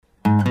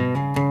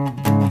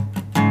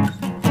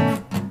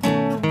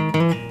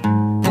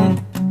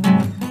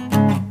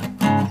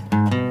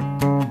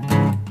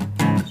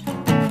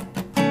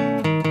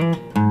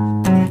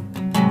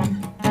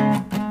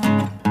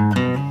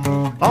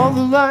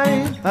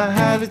I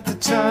had at the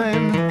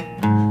time,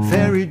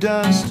 fairy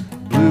dust,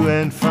 blue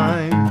and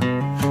fine,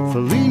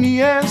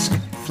 Fellini-esque,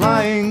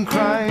 flying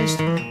Christ,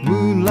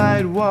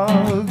 moonlight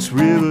walks,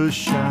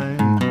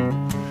 rivershine.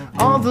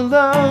 All the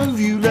love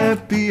you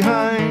left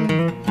behind,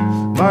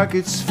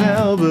 markets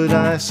fell but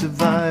I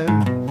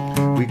survived.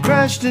 We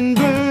crashed and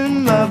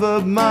burned, love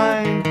of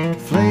mine,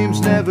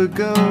 flames never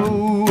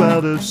go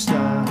out of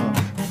style,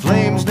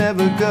 flames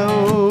never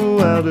go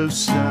out of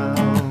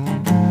style.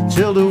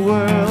 Till the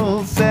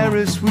world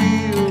Ferris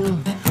wheel,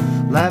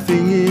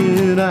 laughing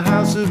in a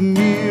house of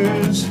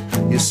mirrors.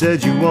 You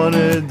said you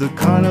wanted the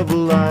carnival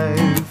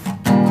life,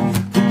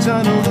 the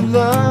tunnel of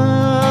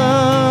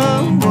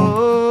love.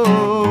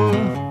 Oh,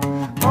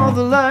 all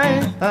the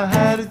light I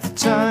had at the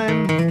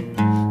time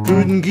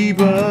couldn't keep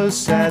us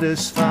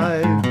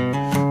satisfied.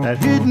 That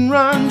hit and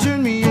run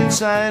turned me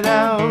inside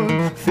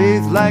out.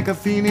 Faith like a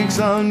phoenix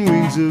on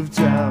wings of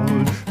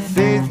doubt,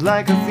 faith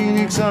like a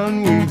phoenix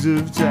on wings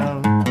of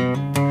doubt.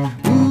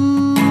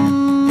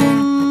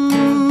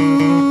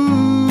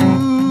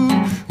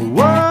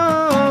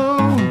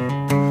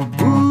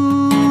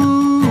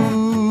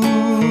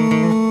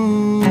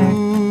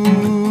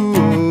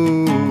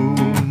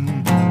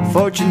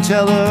 Fortune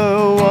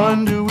teller,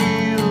 wonder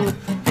wheel,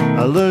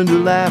 I learned to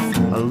laugh,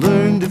 I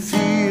learned to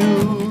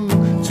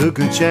feel. Took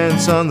a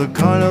chance on the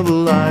carnival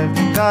life,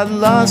 got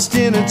lost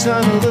in a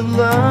tunnel of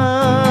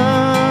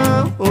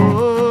love.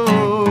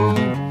 Oh,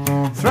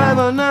 thrive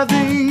on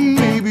nothing,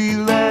 maybe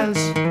less,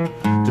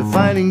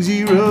 defining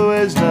zero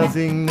as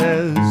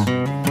nothingness.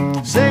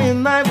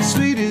 Saying life is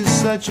sweet is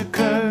such a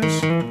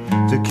curse,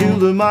 to kill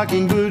the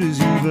mockingbird is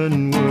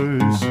even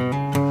worse.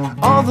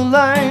 All the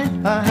light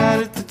I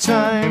had at the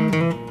time,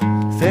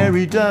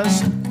 fairy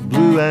dust,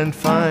 blue and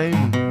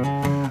fine,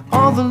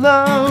 all the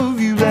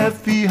love you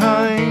left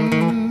behind.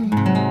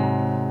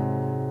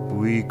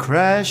 We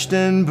crashed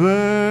and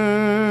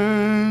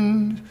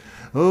burned,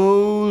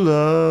 oh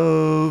love.